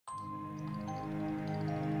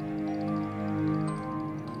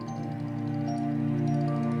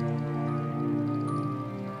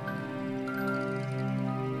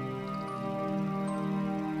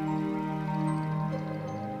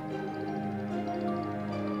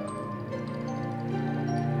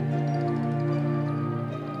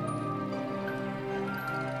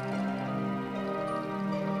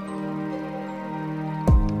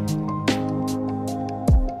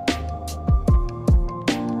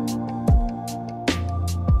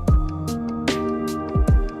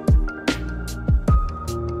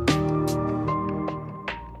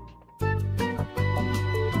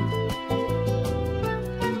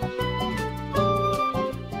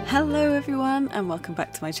everyone and welcome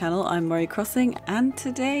back to my channel. I'm Mori Crossing and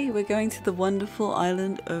today we're going to the wonderful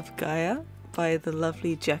island of Gaia by the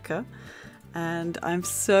lovely Jeka, and I'm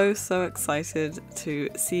so excited to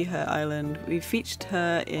see her island. We featured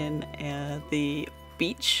her in the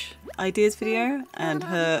beach ideas video and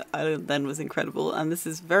her island then was incredible, and this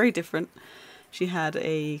is very different. She had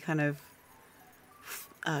a kind of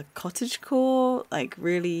cottagecore, like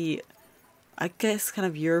really, I guess, kind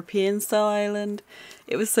of European style island.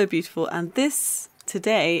 It was so beautiful, and this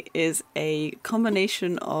today is a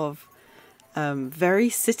combination of very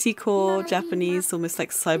city core Japanese, almost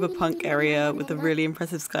like cyberpunk area with a really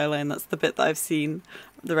impressive skyline. That's the bit that I've seen.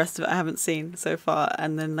 The rest of it I haven't seen so far.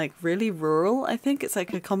 And then like really rural. I think it's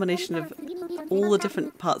like a combination of all the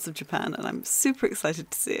different parts of Japan, and I'm super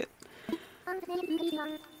excited to see it.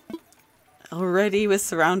 Already we're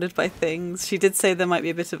surrounded by things. She did say there might be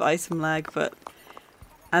a bit of item lag, but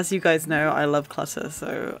as you guys know, I love clutter,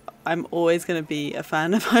 so I'm always going to be a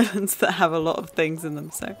fan of islands that have a lot of things in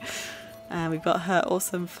them. So, and we've got her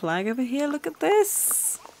awesome flag over here. Look at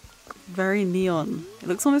this! Very neon. It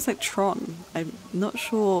looks almost like Tron. I'm not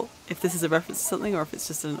sure if this is a reference to something or if it's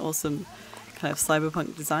just an awesome kind of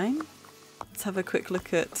cyberpunk design. Let's have a quick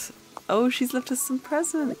look at... Oh, she's left us some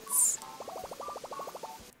presents!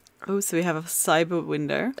 Oh, so we have a cyber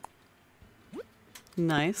window.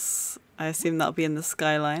 Nice. I assume that'll be in the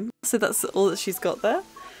skyline. So that's all that she's got there.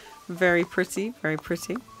 Very pretty, very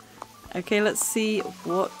pretty. Okay, let's see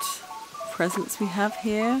what presents we have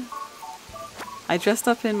here. I dressed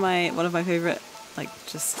up in one of my favorite, like,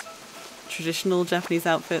 just traditional Japanese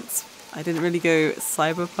outfits. I didn't really go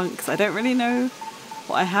cyberpunk because I don't really know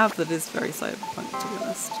what I have that is very cyberpunk, to be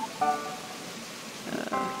honest.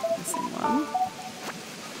 Missing one.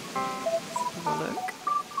 Look.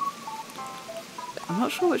 I'm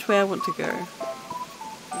not sure which way I want to go.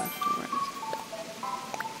 Left or right.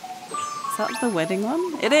 Is that the wedding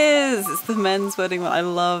one? It is! It's the men's wedding one. I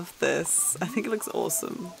love this. I think it looks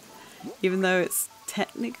awesome. Even though it's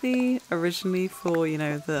technically originally for, you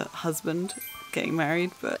know, the husband getting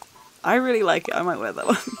married, but I really like it. I might wear that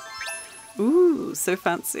one. Ooh, so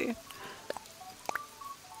fancy.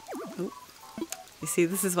 Ooh. You see,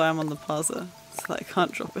 this is why I'm on the plaza, so that I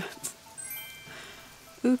can't drop it.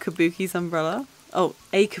 Ooh, Kabuki's umbrella. Oh,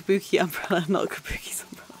 a Kabuki umbrella, not Kabuki's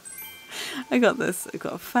umbrella. I got this. I've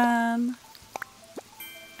got a fan.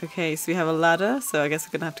 Okay, so we have a ladder, so I guess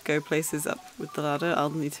we're going to have to go places up with the ladder.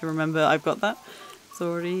 I'll need to remember I've got that.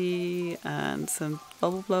 Sorry, and some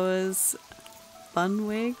bubble blowers. Bun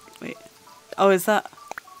wig. Wait. Oh, is that...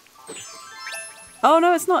 Oh,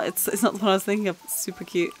 no, it's not. It's not the one I was thinking of. It's super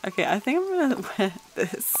cute. Okay, I think I'm going to wear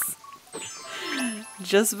this.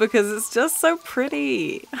 Just because it's just so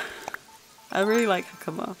pretty. I really like her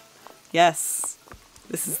come off. Yes,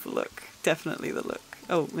 this is the look. Definitely the look.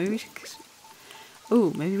 Oh, maybe we should...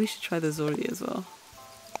 Oh, maybe we should try the Zori as well.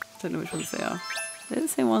 Don't know which ones they are. They're the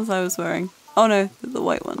same ones I was wearing. Oh no, they're the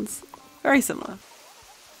white ones. Very similar.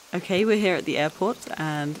 Okay, we're here at the airport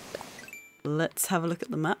and let's have a look at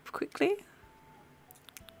the map quickly.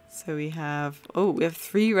 So we have... Oh, we have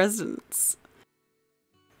 3 residents.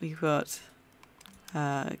 We've got...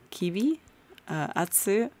 Kibi,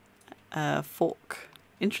 Atsu, Fork.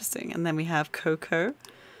 Interesting. And then we have Coco,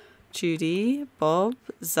 Judy, Bob,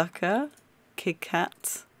 Zucker, Kit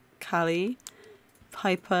Kat, Kali,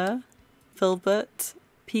 Piper, Filbert,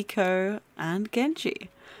 Pico, and Genji.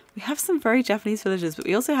 We have some very Japanese villagers, but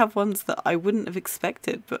we also have ones that I wouldn't have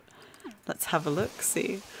expected. But let's have a look,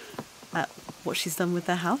 see at what she's done with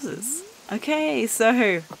their houses. Okay,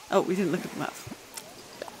 so... Oh, we didn't look at the map.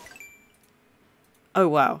 Oh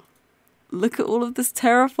wow, look at all of this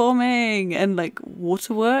terraforming and like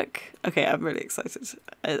waterwork. Okay, I'm really excited.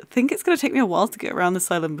 I think it's going to take me a while to get around this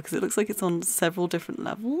island because it looks like it's on several different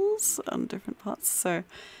levels on different parts. So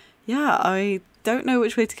yeah, I don't know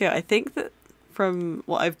which way to go. I think that from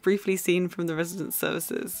what I've briefly seen from the resident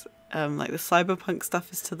services, like the cyberpunk stuff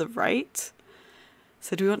is to the right.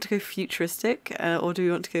 So do we want to go futuristic or do we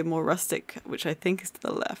want to go more rustic, which I think is to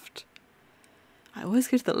the left? I always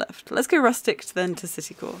go to the left. Let's go rustic then to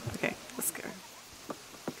city core. Okay, let's go.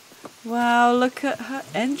 Wow, look at her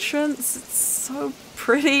entrance. It's so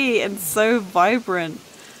pretty and so vibrant.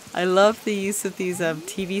 I love the use of these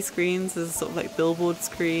TV screens as a sort of like billboard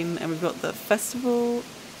screen. And we've got the festival,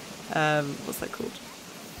 what's that called?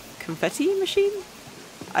 Confetti machine?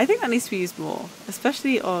 I think that needs to be used more,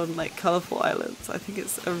 especially on like colourful islands. I think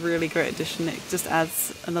it's a really great addition. It just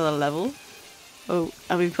adds another level. Oh,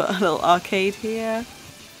 and we've got a little arcade here.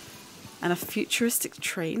 And a futuristic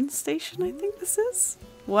train station, I think this is.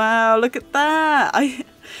 Wow, look at that!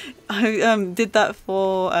 I did that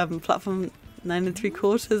for platform 9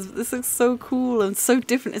 3/4. This looks so cool and so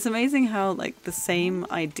different. It's amazing how like the same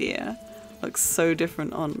idea looks so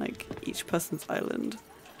different on like each person's island.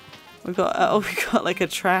 We've got we got like a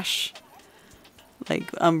trash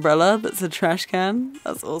like umbrella that's a trash can.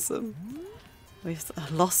 That's awesome. We've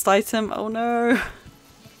a lost item. Oh no.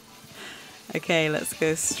 Okay, let's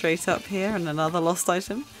go straight up here and another lost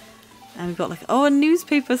item. And we've got like, oh, a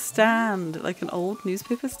newspaper stand, like an old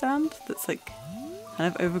newspaper stand that's like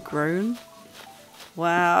kind of overgrown.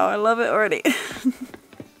 Wow, I love it already.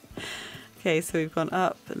 Okay, so we've gone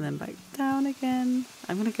up and then back down again.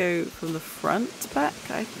 I'm gonna go from the front back,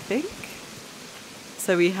 I think.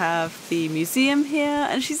 So we have the museum here,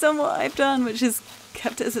 and she's done what I've done, which is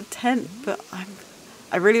kept it as a tent, but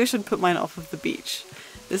I really wish I'd put mine off of the beach.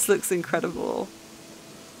 This looks incredible.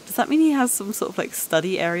 Does that mean he has some sort of like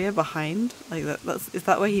study area behind? Like is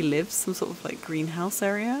that where he lives? Some sort of like greenhouse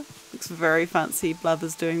area? Looks very fancy.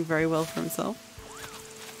 Blather's doing very well for himself.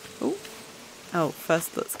 Oh,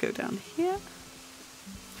 first let's go down here.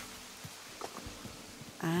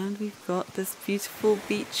 And we've got this beautiful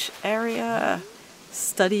beach area.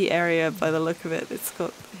 Study area by the look of it. It's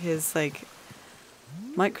got his like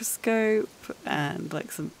microscope and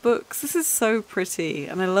like some books. This is so pretty,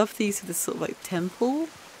 and I love these with this sort of like temple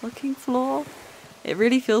looking floor. It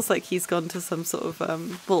really feels like he's gone to some sort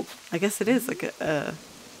of well, I guess it is like a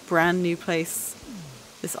brand new place.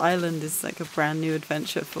 This island is like a brand new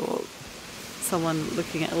adventure for someone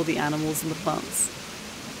looking at all the animals and the plants.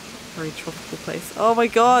 Very tropical place. Oh my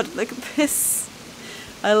god, look at this.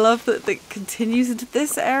 I love that it continues into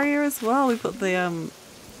this area as well. We've got the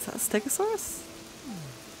is that a stegosaurus?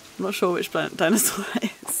 I'm not sure which dinosaur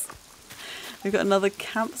that is. We've got another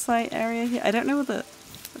campsite area here. I don't know whether...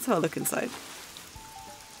 Let's have a look inside.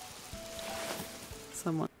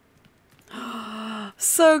 Someone...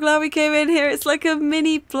 So glad we came in here. It's like a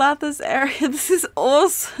mini Blathers area. This is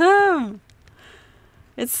awesome.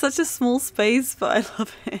 It's such a small space, but I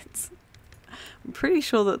love it. I'm pretty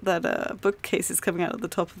sure that bookcase is coming out at the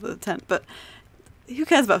top of the tent, but who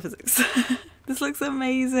cares about physics? This looks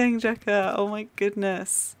amazing, Jeka. Oh my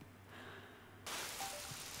goodness.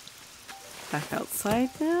 Back outside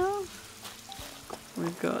now.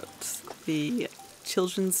 We've got the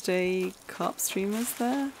Children's Day carp streamers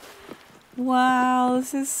there. Wow,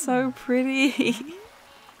 this is so pretty.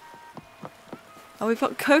 Oh, we've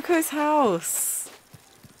got Coco's house.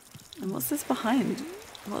 And what's this behind?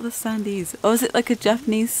 What are the standees? Oh, is it like a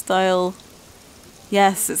Japanese style?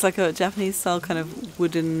 Yes, it's like a Japanese style kind of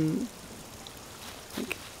wooden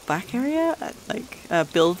like back area, like a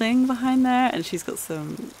building behind there, and she's got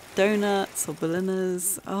some donuts or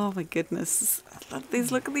bolinas. Oh my goodness. I love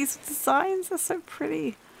these. Look at these designs. They're so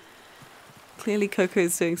pretty. Clearly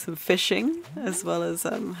Coco's doing some fishing, as well as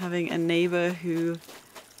having a neighbor who,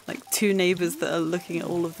 like two neighbors that are looking at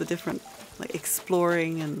all of the different, like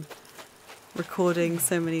exploring and recording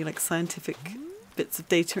so many like scientific bits of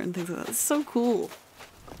data and things like that. It's so cool.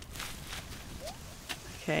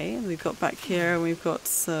 Okay, and we've got back here and we've got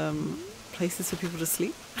some places for people to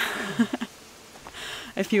sleep.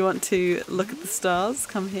 If you want to look at the stars,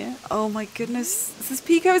 come here. Oh my goodness, this is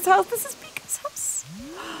Pico's house. This is Pico's house.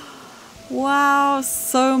 Wow,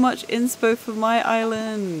 so much inspo for my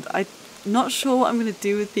island. I'm not sure what I'm going to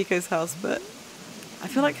do with Pico's house, but I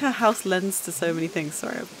feel like her house lends to so many things.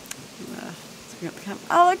 Sorry, I'm swing up the camera.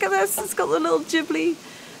 Oh, look at this. It's got the little Ghibli,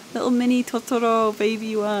 little mini Totoro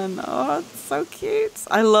baby one. Oh, it's so cute.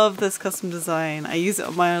 I love this custom design. I use it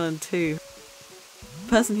on my island too. The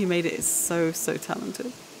person who made it is so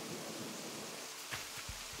talented.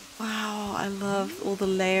 Wow, I love all the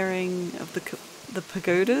layering of the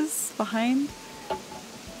pagodas behind,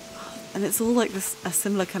 and it's all like this a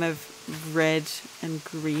similar kind of red and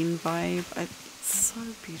green vibe. It's so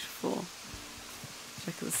beautiful.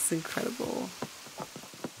 Check, this is incredible.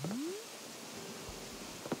 Wow.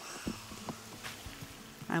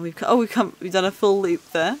 And we've done a full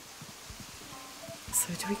loop there.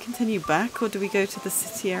 So do we continue back or do we go to the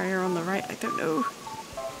city area on the right? I don't know.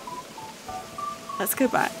 Let's go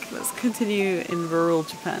back. Let's continue in rural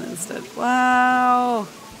Japan instead. Wow!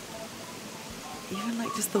 Even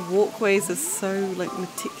like just the walkways are so like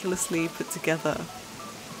meticulously put together.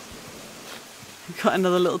 We've got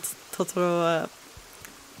another little Totoro.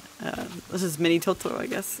 This is mini Totoro, I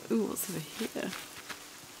guess. Ooh, what's over here?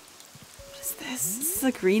 What is this? This is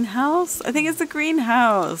a greenhouse? I think it's a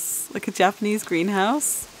greenhouse. Like a Japanese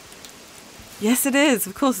greenhouse. Yes, it is.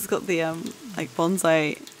 Of course, it's got the like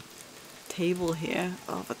bonsai table here.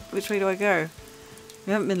 Oh, but which way do I go?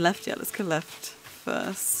 We haven't been left yet. Let's go left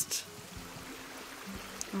first.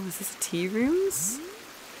 Oh, is this tea rooms?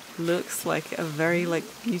 looks like a very like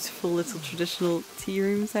beautiful little traditional tea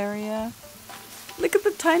rooms area. Look at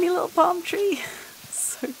the tiny little palm tree.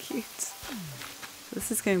 So cute.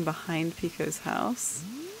 This is going behind Pico's house.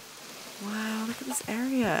 Wow, look at this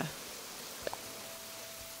area.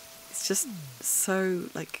 It's just so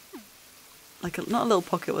like not a little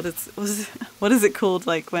pocket. What is it called?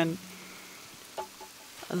 Like when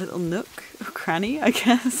a little nook or cranny, I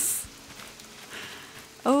guess.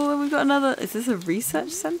 Oh, and we've got another. Is this a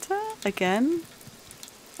research center again?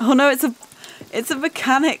 Oh no, it's a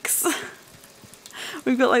mechanics.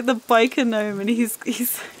 We've got like the biker gnome, and he's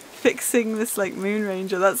fixing this like moon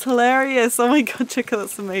ranger. That's hilarious. Oh my god, Jeka,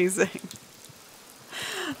 that's amazing.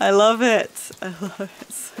 I love it. I love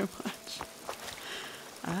it so much.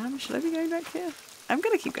 Should I be going back here? I'm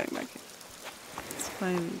gonna keep going back here. Let's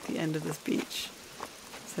find the end of this beach.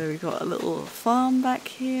 So we've got a little farm back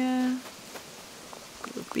here.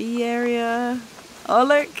 Got the bee area. Oh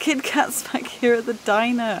look, Kid Cat's back here at the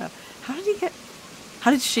diner. How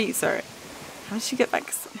did she get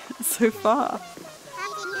back so far?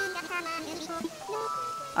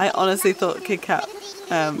 I honestly thought Kid Cat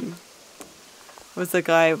was the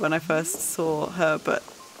guy when I first saw her, but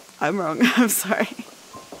I'm wrong. I'm sorry.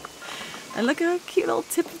 And look at her cute little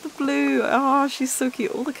tip of the blue. Oh, she's so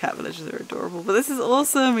cute. All the cat villages are adorable. But this is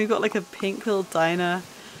awesome. We've got like a pink little diner.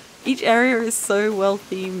 Each area is so well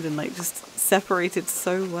themed and like just separated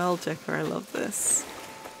so well, Jeka. I love this.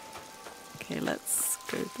 Okay, let's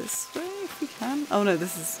go this way if we can. Oh no,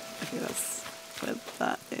 this is... Okay, that's where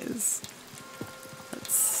that is.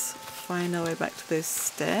 Let's find our way back to those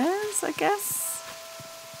stairs, I guess.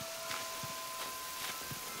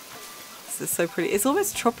 This is so pretty. It's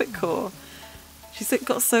almost tropical. She's like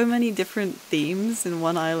got so many different themes in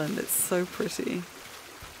one island. It's so pretty.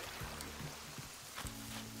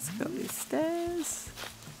 Let's go up these stairs.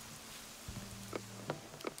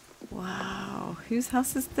 Wow, whose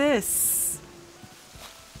house is this?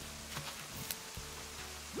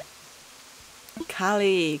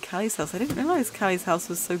 Callie's house. I didn't realise Callie's house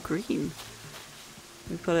was so green.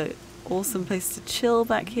 We've got an awesome place to chill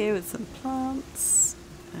back here with some plants.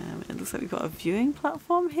 It looks like we've got a viewing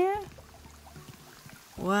platform here.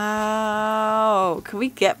 Wow, can we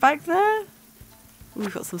get back there? Ooh,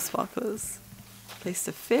 we've got some sparklers. Place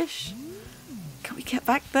to fish. Can we get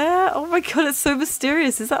back there? Oh my god, it's so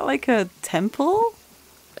mysterious. Is that like a temple?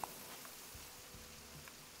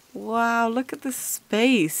 Wow, look at this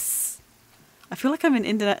space. I feel like I'm in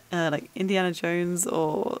Indiana Jones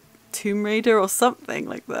or Tomb Raider or something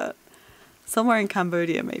like that. Somewhere in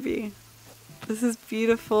Cambodia, maybe. This is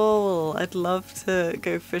beautiful. I'd love to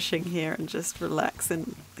go fishing here and just relax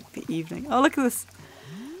in like the evening. Oh, look at this.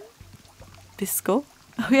 Bisco?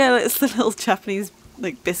 Oh yeah, it's the little Japanese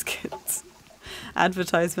like biscuits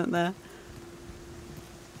advertisement there.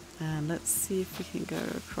 And let's see if we can go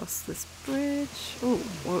across this bridge.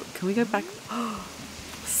 Oh, can we go back? Oh,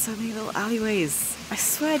 so many little alleyways. I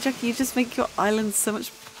swear, Jeka, you just make your island so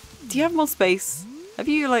much... Do you have more space? Have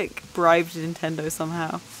you like bribed Nintendo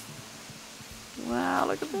somehow? Wow,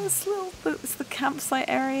 look at this little... It's the campsite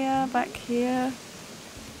area back here.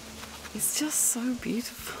 It's just so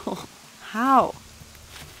beautiful. How?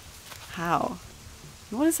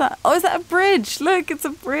 What is that? Oh, is that a bridge? Look, it's a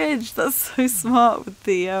bridge. That's so smart with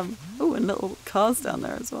the... Oh, and little cars down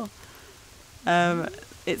there as well.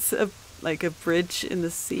 It's like a bridge in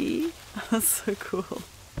the sea. That's so cool.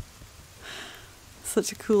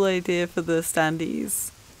 Such a cool idea for the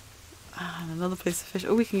standees. And another place to fish.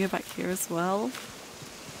 Oh, we can go back here as well.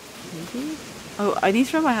 Maybe? Oh, I need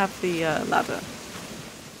to remember I have the ladder.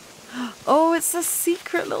 Oh, it's a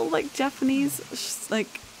secret little like Japanese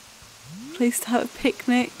like place to have a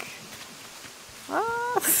picnic.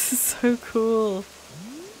 Ah, this is so cool.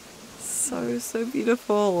 So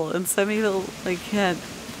beautiful. And so many little like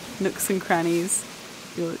nooks and crannies.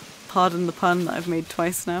 You'll pardon the pun that I've made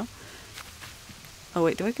twice now. Oh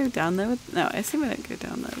wait, do I go down there with... No, I assume I don't go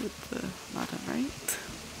down there with the ladder, right?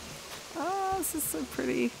 Oh, this is so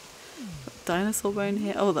pretty. Got dinosaur bone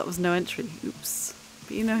here. Oh, that was no entry. Oops.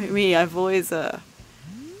 But you know me, I've always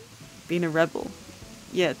been a rebel.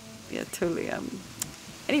 Yeah, totally.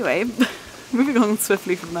 Anyway, moving on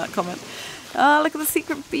swiftly from that comment. Ah, look at the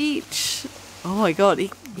secret beach. Oh my god, he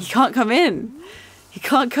can't come in. He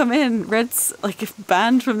can't come in. Red's like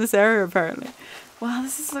banned from this area apparently. Wow,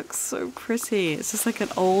 this looks so pretty. It's just like an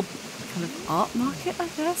old kind of art market, I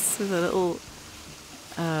guess, with a little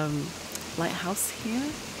lighthouse here.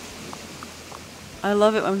 I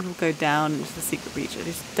love it when people go down into the secret beach. I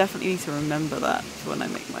just definitely need to remember that for when I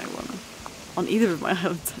make my one. On either of my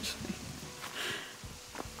islands, actually.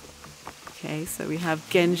 Okay, so we have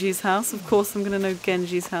Genji's house. Of course I'm gonna know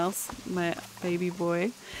Genji's house, my baby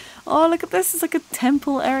boy. Oh, look at this. It's like a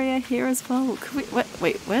temple area here as well. Could we,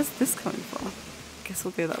 wait, where's this coming from? I guess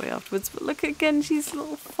we'll go that way afterwards. But look at Genji's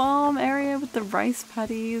little farm area with the rice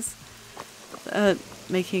paddies.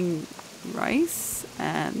 Making rice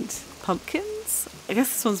and pumpkins. I guess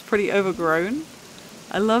this one's pretty overgrown.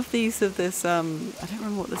 I love the use of this, I don't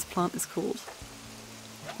remember what this plant is called.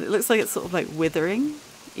 It looks like it's sort of like withering,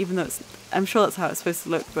 even though it's, I'm sure that's how it's supposed to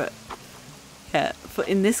look, but yeah,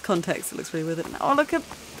 in this context it looks really withered. Oh, look at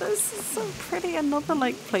this, is so pretty. Another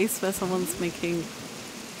like place where someone's making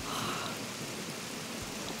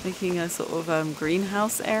a sort of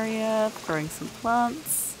greenhouse area, growing some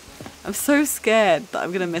plants. I'm so scared that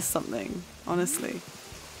I'm gonna miss something, honestly.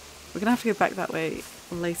 We're gonna have to go back that way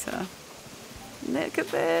later. Look at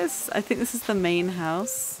this. I think this is the main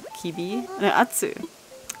house. Kibi. No, Atsu.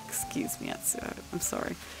 Excuse me, Atsu. I'm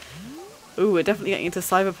sorry. Ooh, we're definitely getting into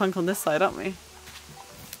cyberpunk on this side, aren't we?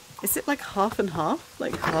 Is it like half and half?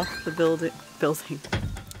 Like half the building.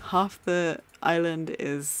 Half the island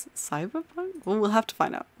is cyberpunk? Well, we'll have to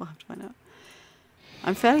find out. We'll have to find out.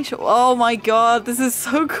 I'm fairly sure. Oh my god, this is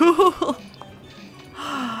so cool.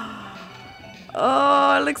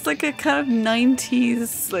 Oh, it looks like a kind of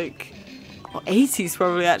 90s, like, or 80s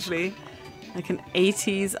probably actually. Like an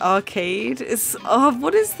 80s arcade. It's, oh,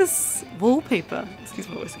 what is this wallpaper? Excuse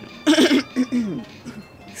my voice again.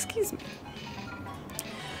 Excuse me.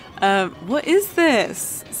 What is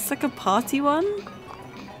this? It's like a party one?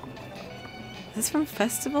 Is this from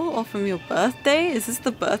festival or from your birthday? Is this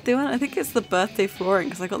the birthday one? I think it's the birthday flooring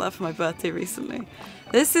because I got that for my birthday recently.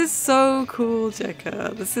 This is so cool,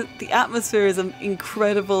 Jeka. The atmosphere is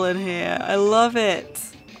incredible in here. I love it.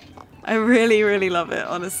 I really, really love it,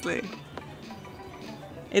 honestly.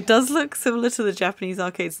 It does look similar to the Japanese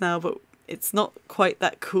arcades now, but it's not quite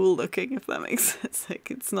that cool looking, if that makes sense. Like,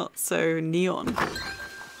 it's not so neon.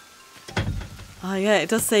 Ah, yeah, it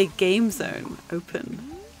does say game zone open.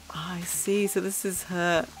 Ah, I see. So this is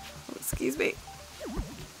her. Oh, excuse me.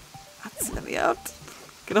 Let me out.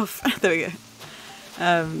 Get off. There we go.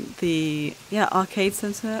 Yeah, arcade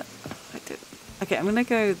center. Okay, I'm gonna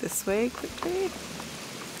go this way quickly.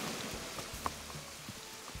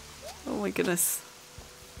 Oh my goodness.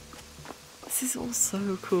 This is all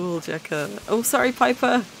so cool, Jeka. Oh, sorry,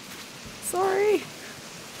 Piper. Sorry.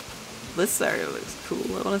 This area looks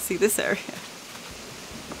cool. I want to see this area.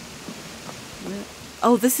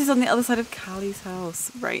 Oh, this is on the other side of Callie's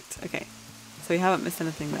house. Right, okay. So we haven't missed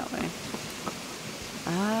anything that way.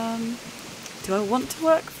 Do I want to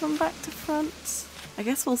work from back to front? I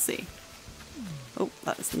guess we'll see. Oh,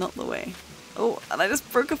 that is not the way. Oh, and I just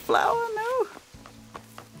broke a flower, no.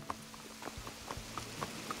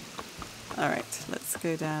 Alright, let's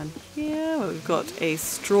go down here. Well, we've got a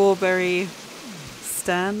strawberry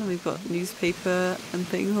stand. We've got newspaper and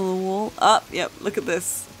things on the wall. Up, yep, look at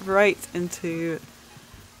this. Right into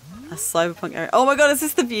a cyberpunk area. Oh my god, is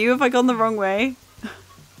this the view? Have I gone the wrong way?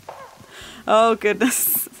 Oh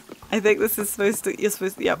goodness. I think this is supposed to, you're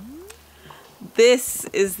supposed to, yep. This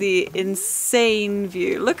is the insane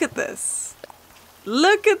view. Look at this.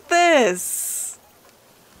 Look at this.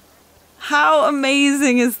 How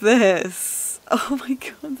amazing is this? Oh my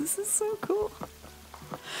god, this is so cool.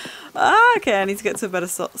 Ah, okay, I need to get to a better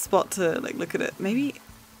spot to like look at it. Maybe,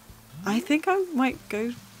 I think I might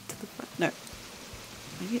go to the front. No.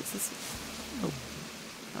 Maybe it's this one. Oh,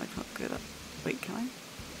 no, I can't go that. Wait, can I?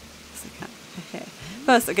 Yes, I can.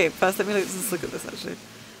 First let me just look at this actually.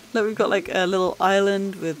 Look, we've got like a little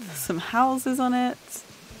island with some houses on it.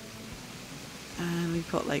 And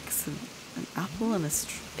we've got like an apple and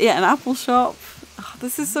an apple shop. Oh,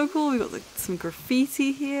 this is so cool. We've got like some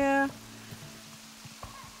graffiti here.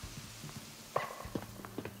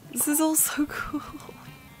 This is all so cool.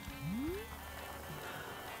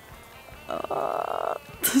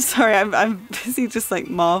 Sorry, I'm busy just like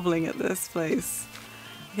marveling at this place.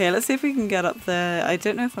 Okay, let's see if we can get up there. I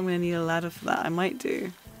don't know if I'm going to need a ladder for that. I might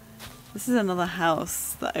do. This is another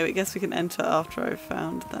house that I guess we can enter after I've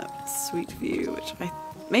found that sweet view, which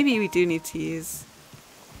maybe we do need to use.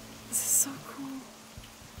 This is so cool.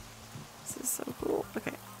 This is so cool.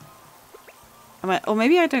 Okay. Or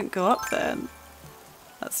maybe I don't go up there.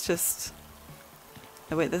 That's just...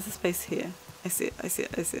 Oh wait, there's a space here. I see it, I see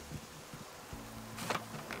it, I see it.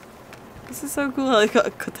 This is so cool. I've got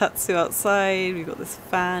a kotatsu outside. We've got this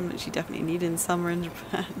fan, which you definitely need in summer in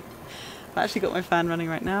Japan. I've actually got my fan running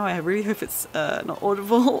right now. I really hope it's not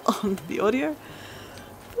audible on the audio.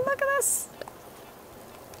 But look at this.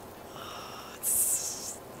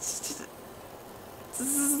 It's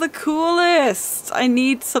This is the coolest! I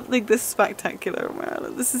need something this spectacular on my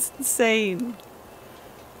island. This is insane.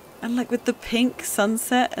 And like with the pink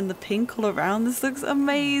sunset and the pink all around, this looks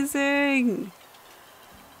amazing!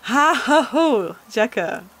 Ha ho ho!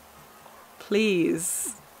 Jeka,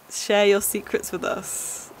 please share your secrets with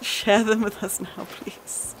us. Share them with us now,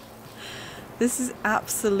 please. This is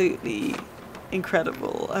absolutely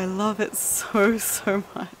incredible. I love it so, so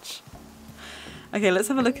much. Okay, let's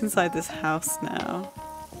have a look inside this house now.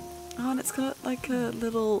 Oh, and it's got like a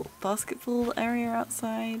little basketball area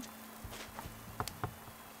outside.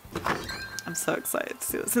 I'm so excited to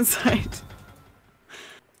see what's inside.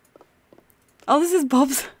 Oh, this is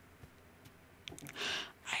Bob's.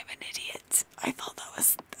 I'm an idiot. I thought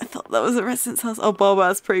that was a residence house. Oh, Bob,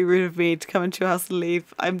 that's pretty rude of me to come into your house and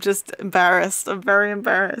leave. I'm just embarrassed. I'm very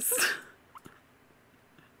embarrassed.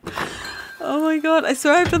 Oh my god, I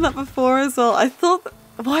swear I've done that before as well.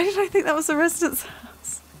 Why did I think that was a residence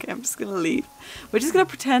house? Okay, I'm just gonna leave. We're just gonna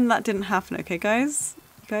pretend that didn't happen, okay guys?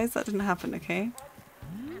 Guys, that didn't happen, okay?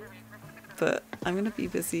 But I'm gonna be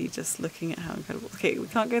busy just looking at how incredible. Okay, we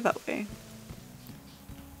can't go that way.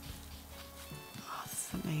 Oh, this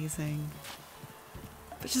is amazing.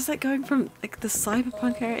 But just like going from like the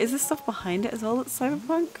cyberpunk area, is this stuff behind it as well that's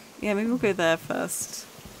cyberpunk? Yeah, maybe we'll go there first.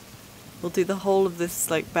 We'll do the whole of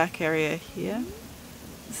this like back area here.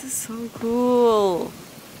 This is so cool.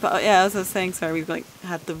 But yeah, as I was saying, sorry, we've like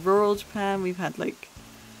had the rural Japan, we've had like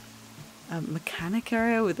a mechanic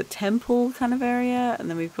area with a temple kind of area,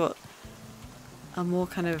 and then we've got a more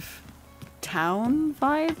kind of town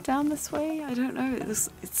vibe down this way. I don't know.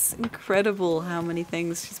 It's incredible how many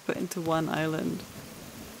things she's put into one island.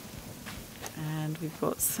 And we've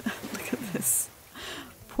got, look at this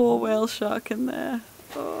poor whale shark in there.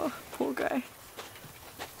 Oh, poor guy.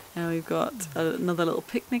 Now we've got another little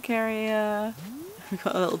picnic area. We've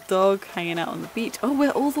got a little dog hanging out on the beach. Oh,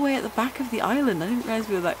 we're all the way at the back of the island. I didn't realise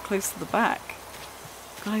we were that close to the back.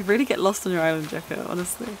 God, I really get lost on your island, Jeka,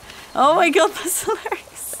 honestly. Oh my god, that's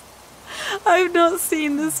hilarious. I've not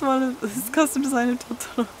seen this one, this custom design of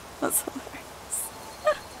Totoro. That's hilarious.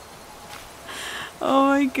 Oh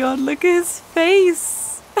my god, look at his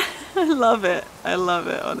face. I love it. I love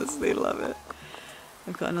it, honestly, love it.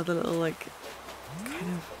 I've got another little like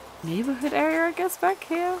kind of neighborhood area, I guess, back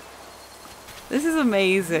here. This is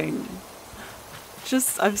amazing.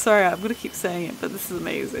 I'm sorry, I'm gonna keep saying it, but this is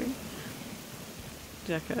amazing.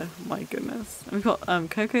 Jeka, my goodness. And we've got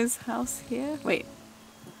Coco's house here. Wait,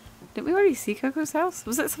 didn't we already see Coco's house?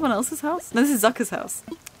 Was it someone else's house? No, this is Zucker's house.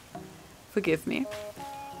 Forgive me.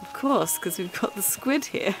 Of course, because we've got the squid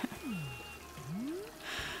here.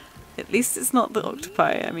 At least it's not the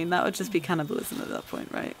octopi. I mean, that would just be cannibalism at that point,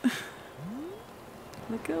 right?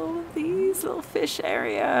 Look at all of these little fish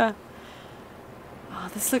area. Oh,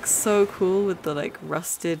 this looks so cool with the like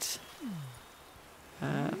rusted,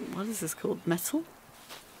 what is this called? Metal?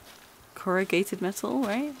 Corrugated metal,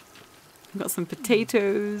 right? We've got some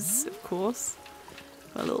potatoes, of course.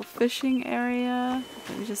 Got a little fishing area.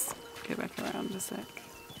 Let me just go back around a sec.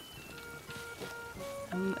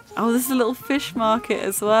 Oh, this is a little fish market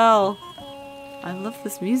as well. I love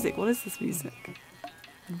this music. What is this music?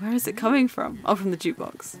 And where is it coming from? Oh, from the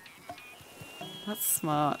jukebox. That's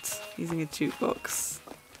smart, using a jukebox.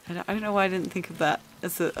 I don't know why I didn't think of that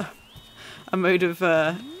as a mode of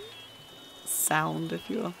sound, if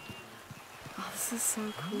you will. Oh, this is so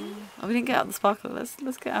cool. Oh, we didn't get out the sparkler. Let's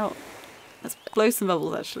get out. Let's blow some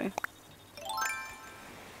bubbles, actually.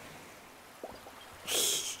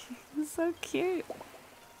 It's so cute.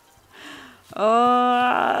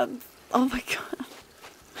 Oh my god.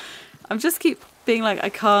 I'm just keep being like, I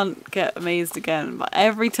can't get amazed again, but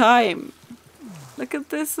every time. Look at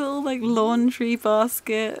this little like laundry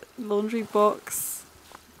basket, laundry box.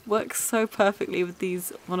 Works so perfectly with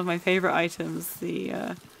these, one of my favourite items, the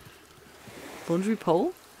laundry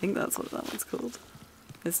pole. I think that's what that one's called.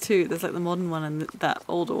 There's two, there's like the modern one and that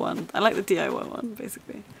older one. I like the DIY one,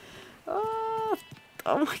 basically. Oh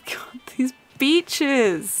my god, these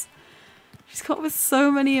beaches! She's come up with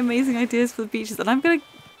so many amazing ideas for the beaches, and I'm gonna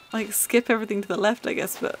like skip everything to the left, I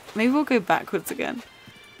guess, but maybe we'll go backwards again.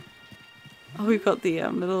 Oh, we've got the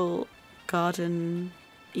little garden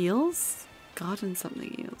eels? Garden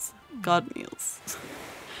something eels. Garden eels.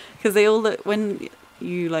 Because they all look, when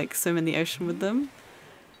you like swim in the ocean with them,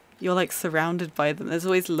 you're like surrounded by them. There's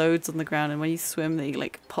always loads on the ground, and when you swim they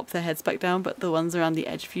like pop their heads back down, but the ones around the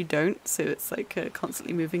edge of you don't, so it's like a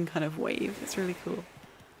constantly moving kind of wave. It's really cool.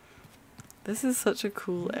 This is such a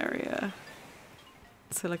cool area.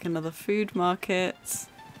 So like another food market.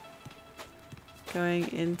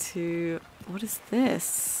 Going into, what is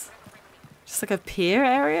this? Just like a pier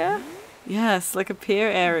area? Yes, like a pier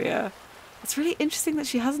area. It's really interesting that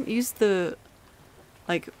she hasn't used the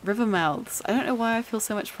like river mouths. I don't know why I feel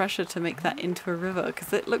so much pressure to make that into a river,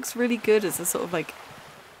 because it looks really good as a sort of like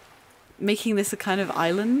making this a kind of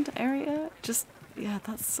island area. Just, yeah,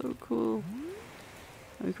 that's so cool.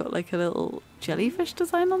 We've got like a little jellyfish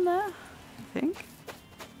design on there, I think.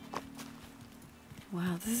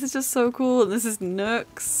 Wow, this is just so cool. And this is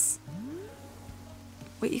Nooks.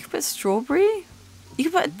 Wait, you could put strawberry? You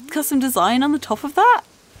could put a custom design on the top of that?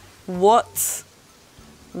 What?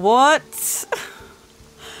 What?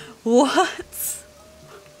 What? Are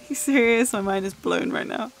you serious? My mind is blown right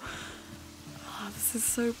now. Oh, this is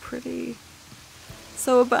so pretty.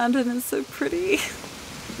 So abandoned and so pretty.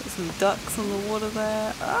 There's some ducks on the water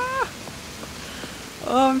there. Ah!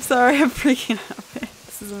 Oh, I'm sorry, I'm freaking out a bit.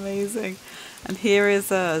 This is amazing. And here is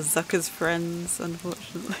Zucker's friends,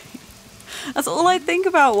 unfortunately. That's all I think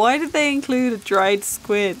about. Why did they include a dried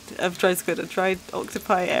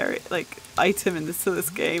octopi area, like item in this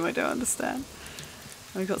game? I don't understand.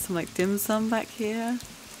 We've got some like dim sum back here.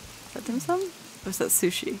 Is that dim sum? Or is that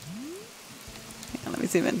sushi? Hang on, let me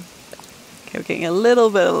zoom in. Okay, we're getting a little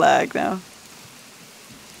bit of lag now. I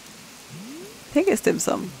think it's dim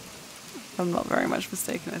sum. If I'm not very much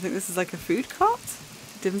mistaken. I think this is like a food cart.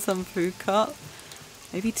 Dim sum food cart.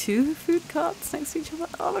 Maybe 2 food carts next to each other.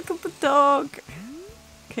 Oh, look at the dog.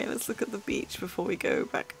 Okay, let's look at the beach before we go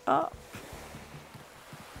back up.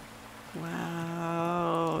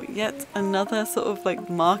 Wow. Yet another sort of like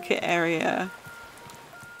market area.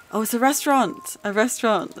 Oh, it's a restaurant. A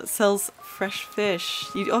restaurant that sells fresh fish.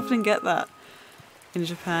 You often get that in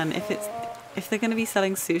Japan. If they're going to be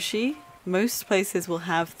selling sushi, most places will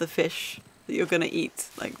have the fish that you're going to eat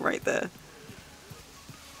like right there.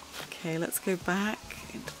 Okay, let's go back.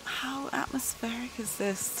 How atmospheric is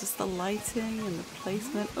this? Just the lighting and the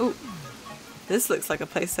placement. Oh, this looks like a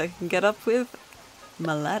place I can get up with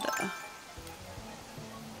my ladder.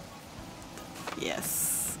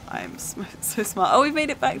 Yes, I'm so smart. Oh, we made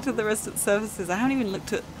it back to the resident services. I haven't even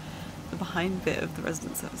looked at the behind bit of the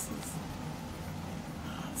resident services.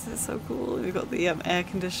 Oh, this is so cool. We've got the air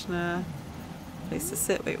conditioner, place to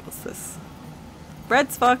sit. Wait, what's this?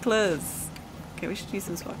 Bread sparklers. Okay, we should use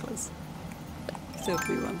some sparklers. Still a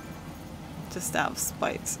blue one. Just out of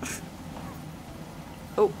spite.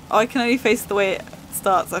 Oh, I can only face the way it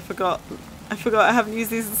starts. I forgot. I haven't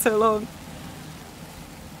used these in so long.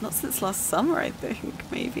 Not since last summer, I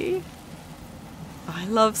think, maybe. Oh, I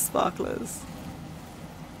love sparklers.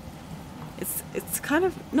 It's kind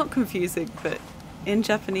of not confusing, but in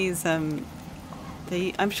Japanese, I'm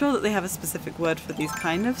sure that they have a specific word for these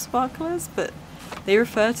kind of sparklers, but they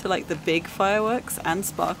refer to like the big fireworks and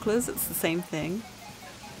sparklers. It's the same thing.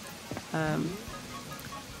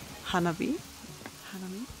 Hanabi.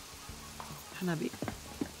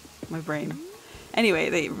 My brain. Anyway,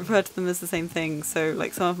 they refer to them as the same thing. So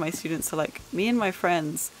like some of my students are like, me and my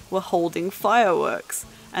friends were holding fireworks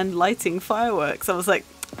and lighting fireworks. I was like,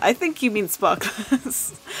 I think you mean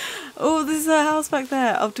sparklers. Oh, there's a house back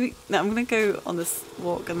there. Oh, no, I'm gonna go on this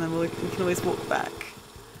walk and then we can always walk back.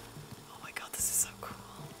 Oh my god, this is so cool.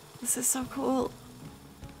 This is so cool.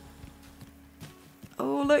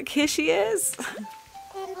 Oh look, here she is.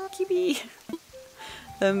 Kibi.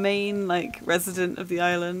 The main like resident of the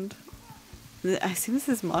island. I assume this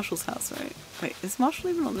is Marshall's house, right? Wait, is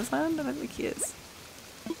Marshall even on this island? I don't think he is.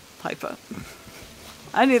 Piper.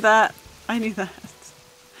 I knew that. I knew that.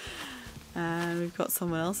 And we've got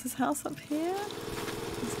someone else's house up here.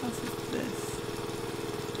 Whose house is this?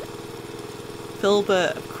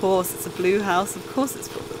 Filbert, of course. It's a blue house. Of course it's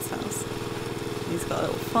Filbert's house. He's got a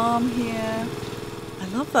little farm here. I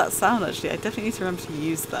love that sound, actually. I definitely need to remember to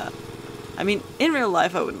use that. I mean, in real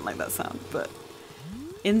life I wouldn't like that sound, but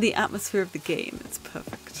in the atmosphere of the game, it's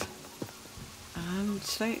perfect. Hang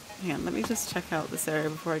on, let me just check out this area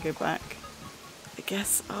before I go back. I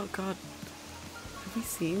guess, oh god. Have we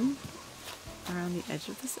seen around the edge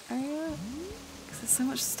of this area? Because there's so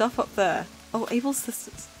much stuff up there. Oh, Abel's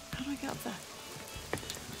sisters. How do I get up there?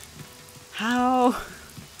 How?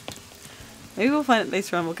 Maybe we'll find it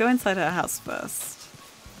later on. We'll go inside her house first.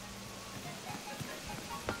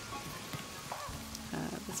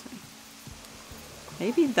 This way.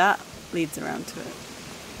 Maybe that leads around to it.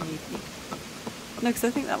 Maybe. No, because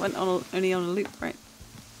I think that went on only on a loop, right?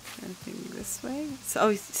 Anything this way? So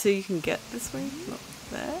you can get this way? Not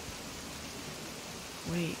there?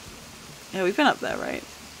 Wait. Yeah, we've been up there, right?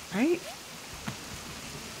 Right?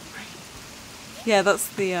 Yeah, that's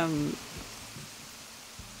the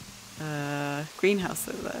greenhouse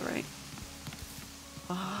over there, right?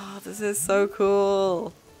 Oh, this is so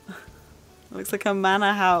cool. It looks like a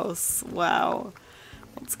manor house. Wow.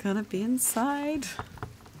 What's gonna be inside?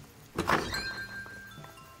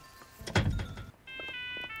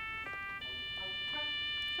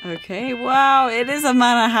 Okay, wow, it is a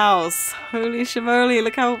manor house. Holy shimoly,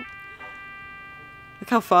 look how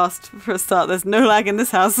fast for a start. There's no lag in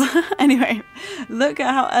this house. Anyway, look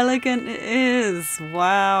at how elegant it is.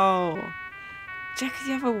 Wow. Jeka,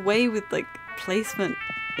 you have a way with like placement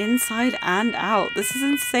inside and out. This is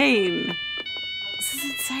insane. This is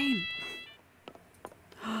insane.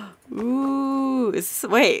 Ooh, is this,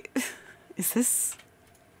 wait, is this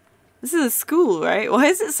is a school, right? Why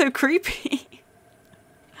is it so creepy?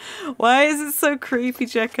 Why is it so creepy,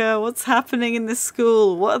 Jeka? What's happening in this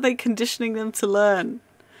school? What are they conditioning them to learn?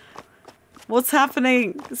 What's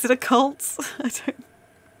happening? Is it a cult? I don't...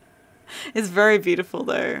 It's very beautiful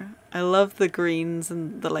though. I love the greens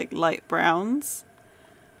and the like light browns.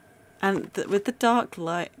 And with the dark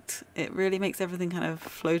light, it really makes everything kind of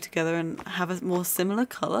flow together and have a more similar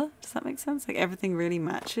color. Does that make sense? Like everything really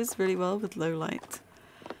matches really well with low light.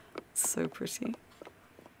 It's so pretty.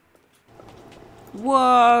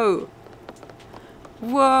 Whoa!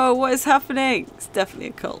 Whoa, what is happening? It's definitely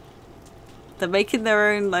a cult. They're making their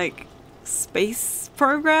own, like, space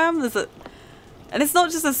program? And it's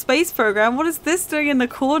not just a space program. What is this doing in the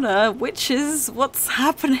corner? Witches? What's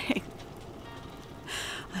happening?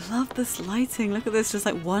 I love this lighting. Look at this, just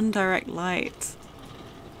like one direct light.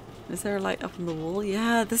 Is there a light up on the wall?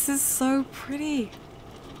 Yeah, this is so pretty.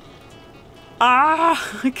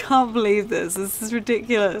 Ah! I can't believe this. This is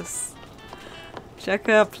ridiculous.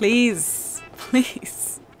 Jeka, please.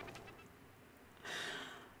 Please.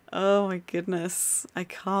 Oh my goodness. I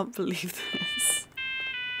can't believe this.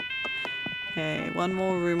 Okay, one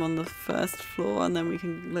more room on the first floor and then we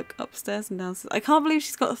can look upstairs and downstairs. I can't believe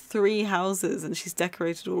she's got 3 houses and she's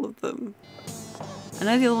decorated all of them. I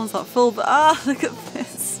know the other ones aren't full, but look at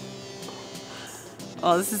this.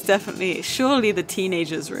 Oh, this is definitely, surely the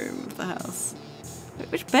teenager's room of the house.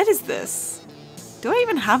 Wait, which bed is this? Do I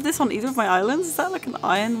even have this on either of my islands? Is that like an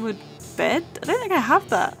ironwood bed? I don't think I have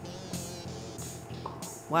that.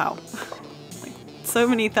 Wow. Like so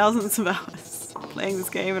many thousands of hours playing this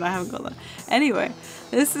game and I haven't got that. Anyway,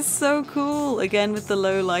 this is so cool. Again with the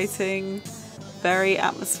low lighting. Very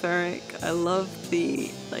atmospheric. I love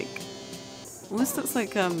the like, almost looks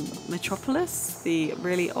like Metropolis. The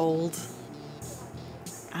really old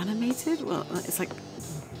animated? Well, it's like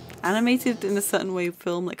animated in a certain way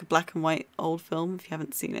film, like a black and white old film. If you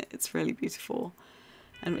haven't seen it, it's really beautiful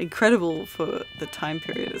and incredible for the time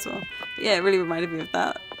period as well. But yeah, it really reminded me of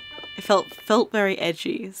that. It felt very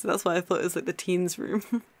edgy, so that's why I thought it was like the teens room.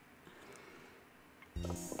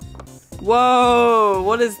 Whoa,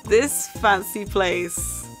 what is this fancy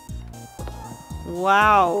place?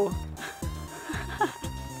 Wow.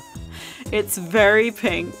 It's very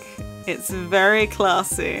pink. It's very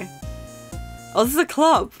classy. Oh, this is a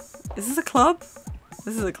club. Is this a club?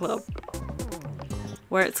 This is a club.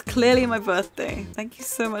 Where it's clearly my birthday. Thank you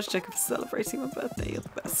so much, Jeka, for celebrating my birthday. You're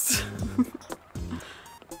the best.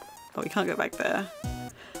 Oh, we can't go back there.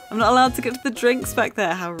 I'm not allowed to get to the drinks back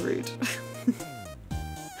there. How rude.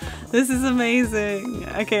 This is amazing.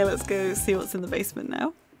 Okay, let's go see what's in the basement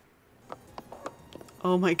now.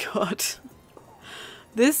 Oh my god.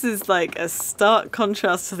 This is like a stark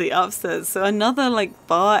contrast to the upstairs. So another like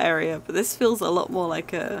bar area, but this feels a lot more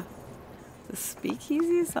like a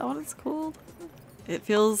speakeasy, is that what it's called? It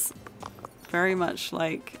feels very much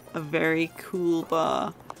like a very cool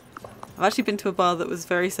bar. I've actually been to a bar that was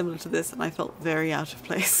very similar to this and I felt very out of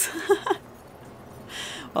place.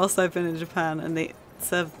 Whilst I've been in Japan, and they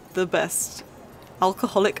served the best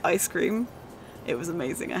alcoholic ice cream. It was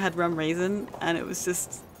amazing. I had rum raisin and it was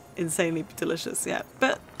just insanely delicious, yeah.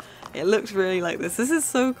 But it looked really like this. This is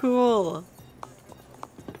so cool.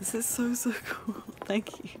 This is so cool.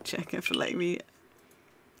 Thank you, Jeka, for letting me...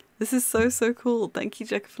 This is so cool. Thank you,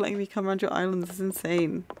 Jeka, for letting me come around your island. This is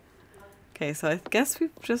insane. Okay, so I guess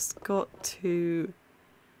we've just got to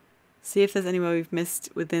see if there's anywhere we've missed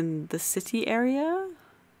within the city area.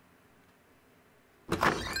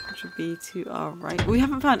 Which would be to our right. We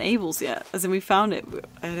haven't found Abel's yet. As in, we found it, but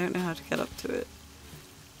I don't know how to get up to it.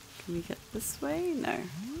 Can we get this way? No.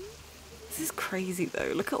 This is crazy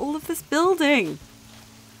though. Look at all of this building.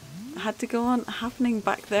 I had to go on happening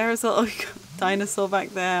back there as well. Oh, you got a dinosaur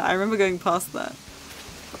back there. I remember going past that.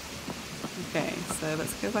 Okay, so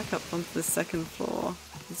let's go back up onto the second floor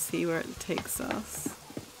and see where it takes us.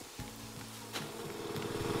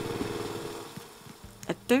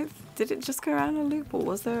 I don't... Did it just go around in a loop, or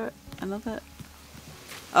was there another...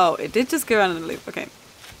 Oh, it did just go around in a loop. Okay.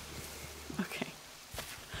 Okay.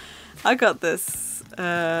 I got this.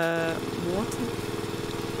 Water.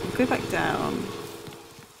 We'll go back down.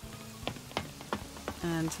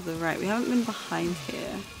 And to the right. We haven't been behind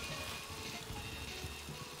here.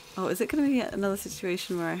 Oh, is it going to be another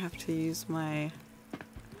situation where I have to use my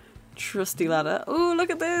trusty ladder? Oh,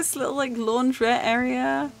 look at this little like laundrette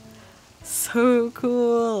area. So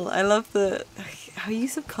cool. I love the her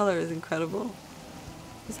use of color is incredible.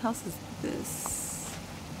 Whose house is this?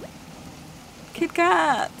 Kit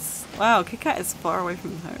Kats. Wow, Kit Kat is far away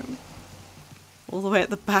from home. All the way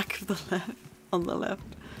at the back of the left. On the left.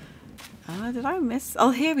 Did I miss?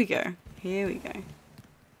 Oh, here we go. Here we go.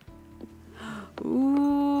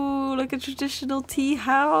 Ooh, like a traditional tea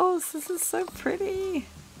house. This is so pretty.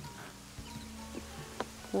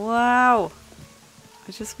 Wow.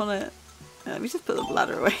 I just want to... Let me just put the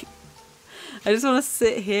ladder away. I just want to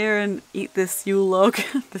sit here and eat this Yule log,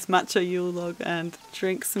 this matcha Yule log, and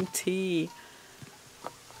drink some tea.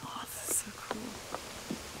 Oh, this is so cool.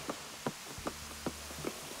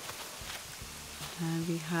 And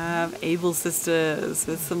we have Able Sisters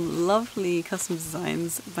with some lovely custom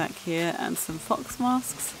designs back here and some fox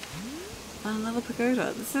masks. And another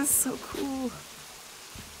pagoda. This is so cool.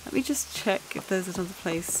 Let me just check if there's another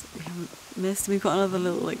place we haven't missed. We've got another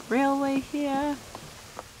little like railway here.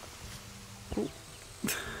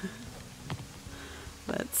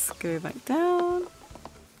 Let's go back down.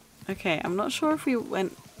 Okay, I'm not sure if we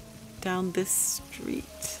went down this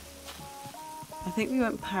street. I think we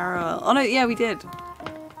went parallel. Oh no, yeah, we did.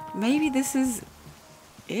 Maybe this is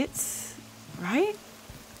it, right?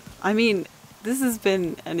 I mean, this has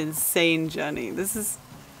been an insane journey.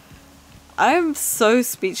 I'm so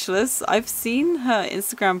speechless. I've seen her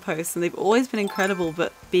Instagram posts and they've always been incredible,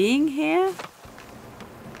 but being here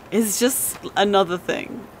is just another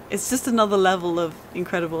thing. It's just another level of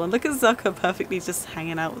incredible. And look at Zucker perfectly just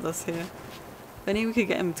hanging out with us here. If only we could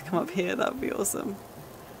get him to come up here, that would be awesome.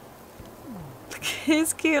 Look at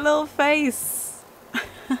his cute little face.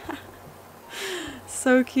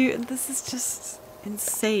 So cute, and this is just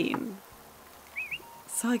insane.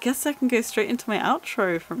 So I guess I can go straight into my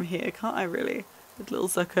outro from here, can't I really? With little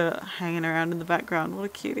Zucker hanging around in the background. What a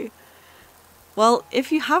cutie. Well,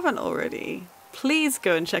 if you haven't already, please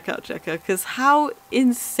go and check out Jeka, because how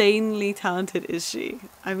insanely talented is she?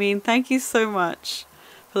 I mean, thank you so much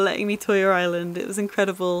for letting me tour your island. It was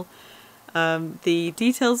incredible. The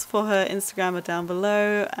details for her Instagram are down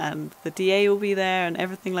below, and the DA will be there and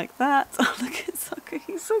everything like that. Oh, look at Zucker,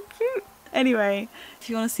 he's so cute. Anyway, if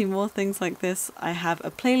you want to see more things like this, I have a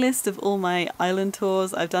playlist of all my island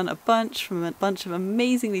tours. I've done a bunch from a bunch of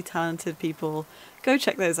amazingly talented people. Go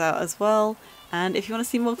check those out as well. And if you want to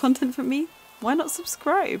see more content from me, why not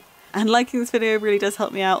subscribe? And liking this video really does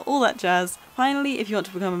help me out, all that jazz. Finally, if you want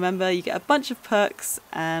to become a member, you get a bunch of perks,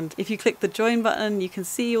 and if you click the join button, you can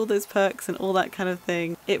see all those perks and all that kind of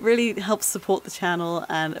thing. It really helps support the channel,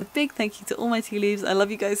 and a big thank you to all my tea leaves. I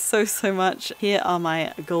love you guys so, so much. Here are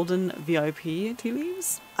my golden VIP tea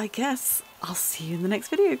leaves. I guess I'll see you in the next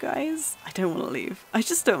video, guys. I don't want to leave. I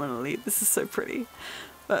just don't want to leave. This is so pretty.